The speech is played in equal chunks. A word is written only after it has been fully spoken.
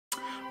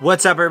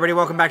What's up, everybody?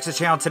 Welcome back to the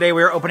channel. Today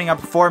we are opening up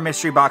 4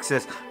 mystery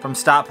boxes from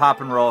Stop, Pop,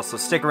 and Roll, so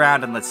stick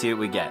around and let's see what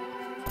we get.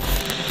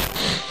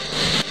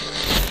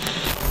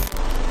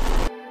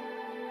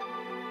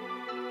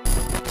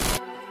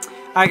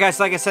 Alright guys,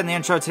 like I said in the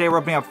intro, today we're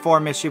opening up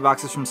 4 mystery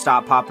boxes from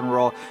Stop, Pop, and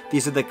Roll.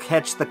 These are the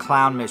Catch the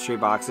Clown mystery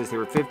boxes. They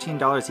were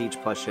 $15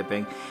 each plus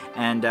shipping,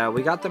 and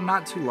we got them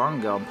not too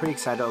long ago. I'm pretty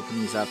excited to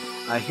open these up.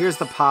 Here's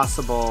the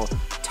possible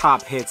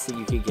top hits that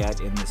you could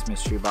get in this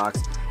mystery box.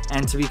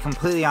 And to be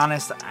completely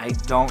honest, I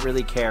don't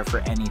really care for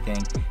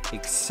anything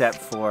except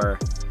for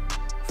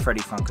Freddy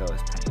Funko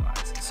as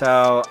Pennywise.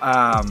 So,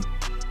 as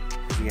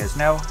you guys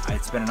know,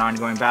 it's been an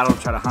ongoing battle to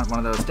try to hunt one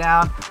of those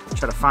down,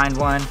 try to find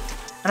one.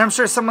 And I'm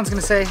sure someone's going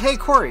to say, hey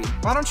Corey,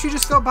 why don't you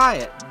just go buy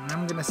it? And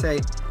I'm going to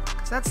say,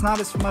 because that's not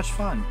as much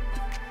fun.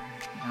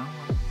 You know,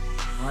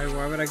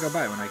 why would I go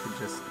buy it when I could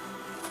just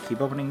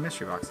keep opening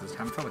mystery boxes,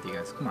 having fun with you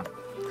guys? Come on.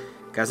 You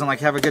guys don't like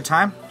to have a good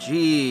time?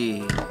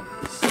 Jeez.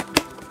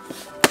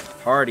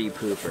 Party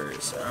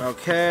poopers.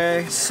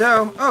 Okay,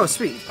 so, oh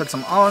sweet, put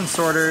them all in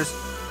sorters,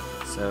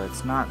 so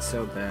it's not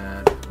so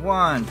bad.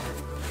 1,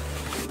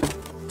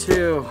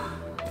 2,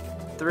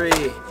 3,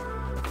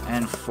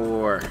 and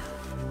 4.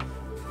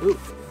 Ooh,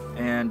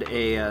 and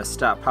a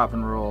Stop, Pop,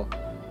 and Roll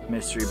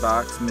mystery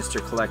box.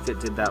 Mr. Collect It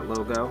did that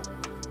logo.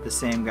 The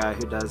same guy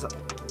who does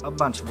a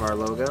bunch of our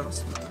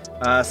logos.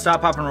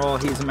 Stop, Pop, and Roll,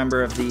 he's a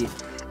member of the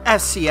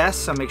FCS,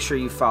 so make sure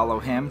you follow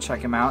him,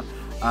 check him out.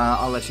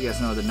 I'll let you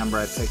guys know the number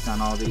I picked on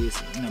all these.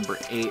 Number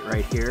 8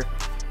 right here.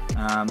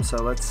 So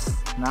let's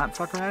not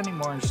fuck around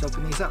anymore and just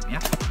open these up, yeah?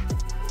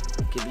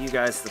 Give you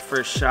guys the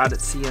first shot at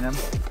seeing them.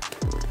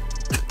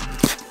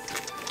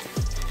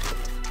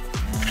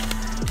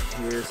 And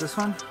here's this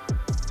one.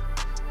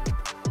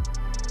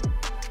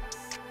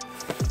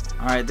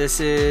 Alright, this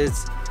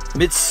is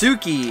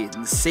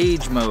Mitsuki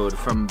Sage Mode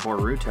from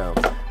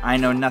Boruto. I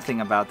know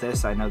nothing about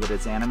this. I know that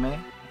it's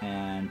anime,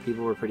 and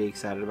people were pretty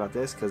excited about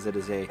this because it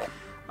is a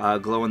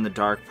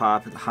glow-in-the-dark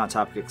pop, Hot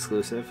Topic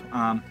exclusive.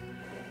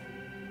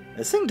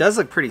 This thing does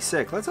look pretty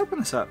sick. Let's open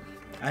this up.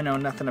 I know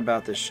nothing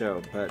about this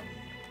show, but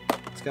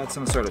it's got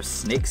some sort of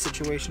snake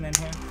situation in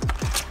here.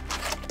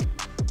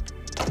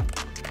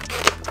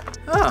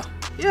 Oh,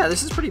 yeah,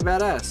 this is pretty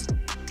badass.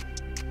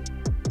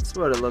 That's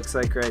what it looks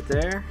like right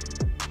there.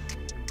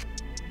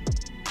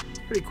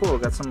 Pretty cool.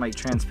 Got some like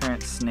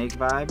transparent snake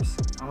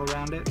vibes all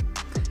around it.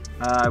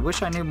 I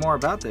wish I knew more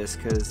about this,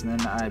 because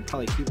then I'd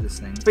probably keep this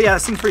thing. But yeah,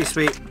 this thing's pretty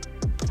sweet.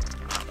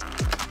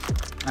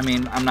 I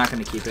mean, I'm not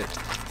going to keep it.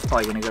 It's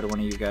probably going to go to one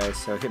of you guys,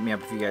 so hit me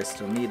up if you guys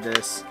still need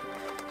this.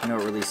 I know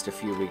it released a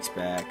few weeks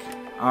back.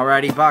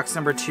 Alrighty, box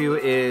number 2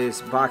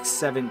 is box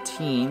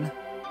 17.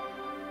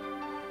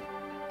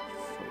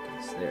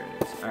 Focus, there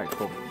it is. Alright,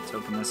 cool. Let's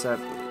open this up.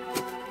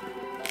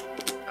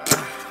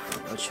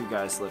 Let you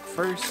guys look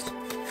first.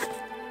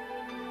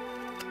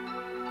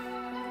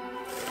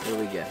 What do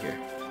we get here?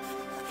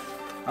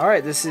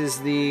 Alright, this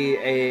is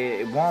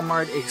a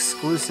Walmart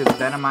exclusive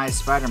Venomized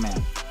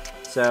Spider-Man.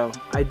 So,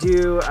 I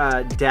do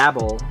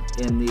dabble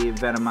in the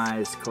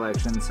Venomized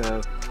collection,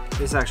 so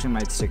this actually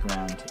might stick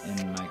around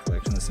in my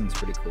collection. This one's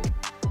pretty cool.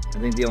 I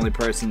think the only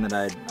person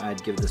that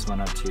I'd give this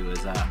one up to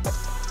is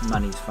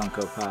Money's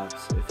Funko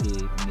Pops, if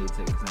he needs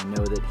it, because I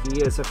know that he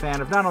is a fan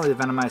of not only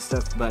the Venomized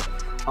stuff, but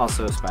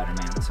also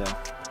Spider-Man, so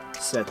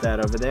set that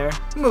over there.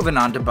 Moving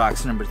on to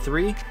box number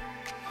 3.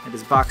 It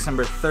is box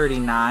number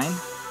 39.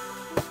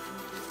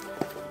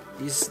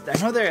 These,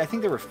 I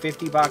think there were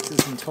 50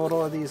 boxes in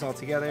total of these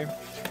altogether.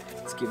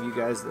 Let's give you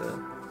guys the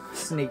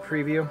sneak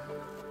preview.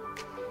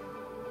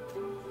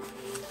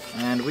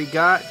 And we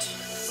got,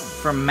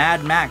 from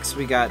Mad Max,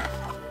 we got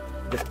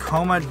the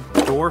Coma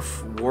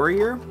Dwarf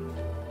Warrior.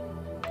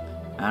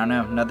 I don't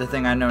know, another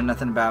thing I know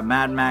nothing about.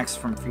 Mad Max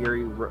from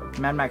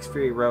Mad Max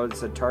Fury Road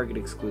is a Target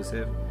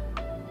exclusive.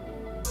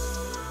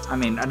 I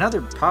mean,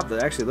 another pop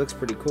that actually looks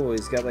pretty cool.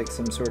 He's got like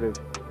some sort of,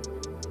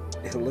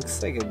 it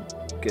looks like a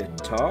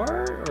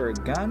guitar or a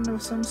gun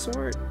of some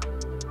sort.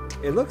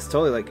 It looks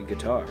totally like a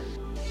guitar.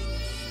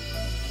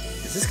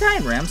 Is this guy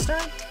in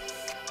Ramstein?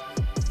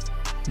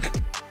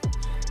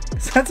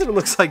 That's what it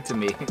looks like to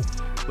me,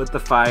 with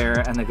the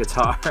fire and the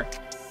guitar.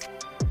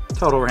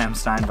 Total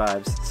Ramstein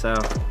vibes. So,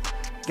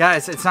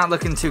 guys, it's not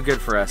looking too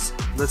good for us.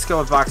 Let's go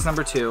with box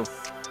number 2.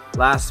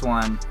 Last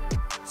one.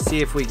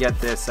 See if we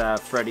get this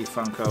Freddy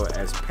Funko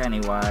as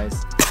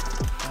Pennywise.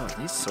 Oh,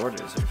 these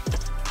sorters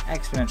are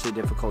exponentially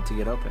difficult to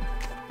get open.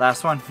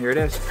 Last one, here it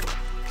is.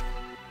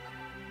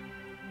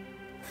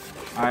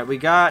 Alright, we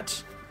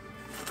got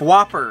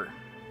Thwopper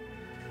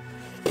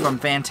from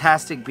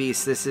Fantastic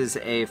Beasts. This is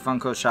a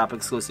Funko Shop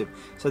exclusive.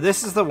 So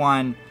this is the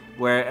one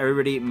where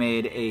everybody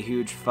made a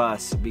huge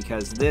fuss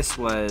because this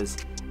was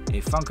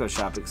a Funko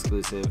Shop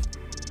exclusive,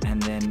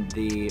 and then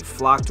the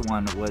flocked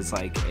one was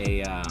like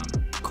a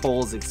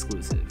Kohl's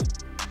exclusive.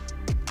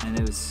 And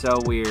it was so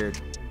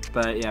weird.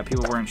 But yeah,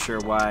 people weren't sure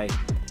why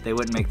they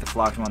wouldn't make the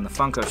flocked one the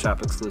Funko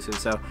Shop exclusive.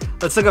 So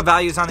let's look at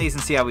values on these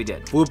and see how we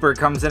did. Whooper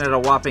comes in at a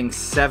whopping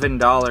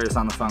 $7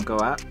 on the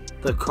Funko app.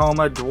 The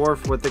Coma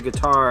Dwarf with the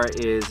guitar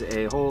is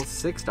a whole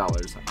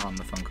 $6 on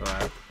the Funko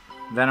app.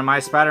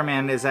 Venomized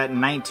Spider-Man is at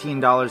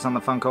 $19 on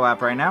the Funko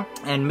app right now.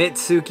 And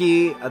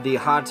Mitsuki, the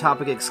Hot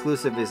Topic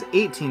exclusive, is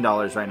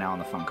 $18 right now on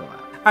the Funko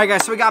app. Alright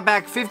guys, so we got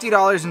back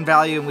 $50 in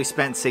value and we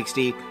spent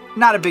 $60.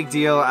 Not a big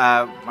deal.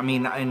 I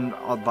mean, in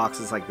old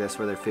boxes like this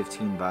where they're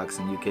 15 bucks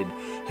and you could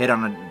hit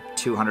on a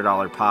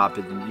 $200 pop,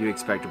 and you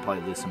expect to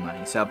probably lose some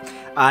money. So,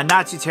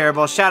 not too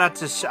terrible. Shout out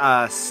to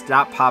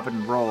Stop, Pop,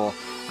 and Roll.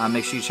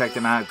 Make sure you check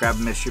them out, grab a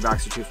mystery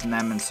box or two from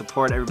them, and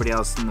support everybody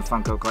else in the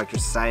Funko Collector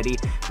Society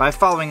by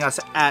following us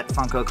at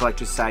Funko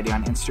Collector Society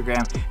on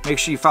Instagram. Make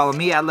sure you follow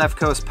me at Left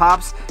Coast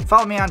Pops.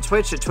 Follow me on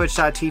Twitch at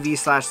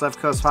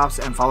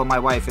twitch.tv/leftcoastpops, and follow my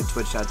wife at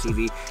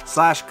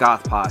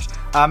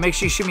twitch.tv/gothposh. Make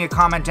sure you shoot me a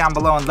comment down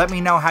below and let me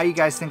know how you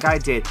guys think I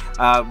did.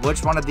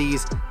 Which one of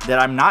these that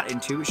I'm not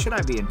into should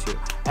I be into?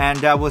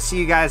 And we'll see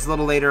you guys a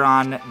little later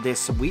on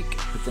this week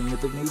with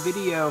another new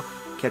video.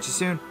 Catch you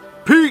soon.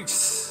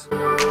 Peace!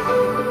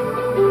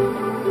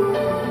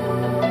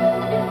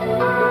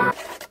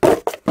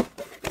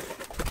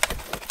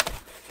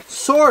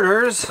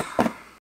 Sorters.